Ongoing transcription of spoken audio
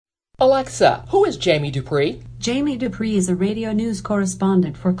Alexa, who is Jamie Dupree? Jamie Dupree is a radio news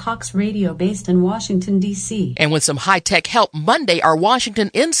correspondent for Cox Radio based in Washington, D.C. And with some high-tech help, Monday, our Washington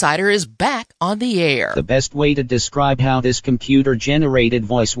Insider is back on the air. The best way to describe how this computer-generated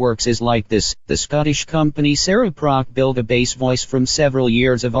voice works is like this. The Scottish company Sarah Proc built a base voice from several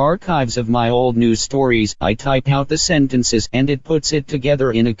years of archives of my old news stories. I type out the sentences, and it puts it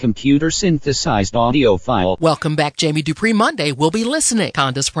together in a computer-synthesized audio file. Welcome back, Jamie Dupree. Monday, we'll be listening.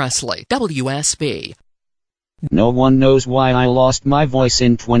 Candace Presley, WSB. No one knows why I lost my voice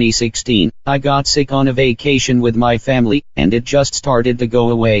in 2016. I got sick on a vacation with my family, and it just started to go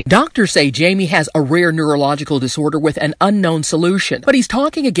away. Doctors say Jamie has a rare neurological disorder with an unknown solution, but he's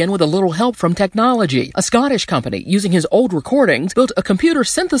talking again with a little help from technology. A Scottish company, using his old recordings, built a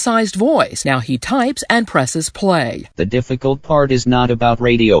computer-synthesized voice. Now he types and presses play. The difficult part is not about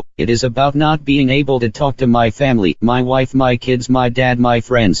radio. It is about not being able to talk to my family, my wife, my kids, my dad, my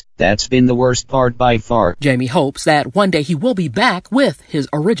friends. That's been the worst part by far. Jamie hopes that one day he will be back with his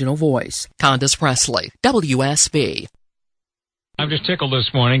original voice. Candace Presley, WSB. I'm just tickled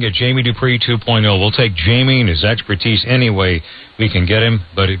this morning at Jamie Dupree 2.0. We'll take Jamie and his expertise any way we can get him,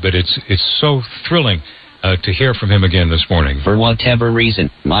 but it's so thrilling to hear from him again this morning. For whatever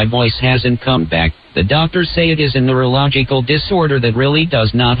reason, my voice hasn't come back. The doctors say it is a neurological disorder that really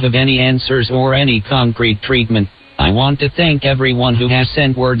does not have any answers or any concrete treatment. I want to thank everyone who has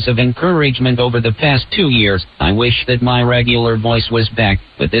sent words of encouragement over the past 2 years. I wish that my regular voice was back,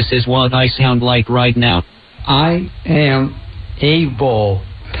 but this is what I sound like right now. I am able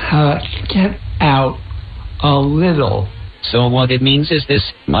to get out a little. So what it means is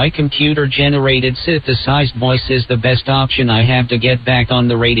this: my computer-generated synthesized voice is the best option I have to get back on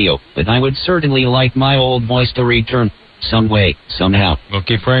the radio, but I would certainly like my old voice to return some way, somehow. We'll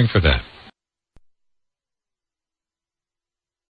keep praying for that.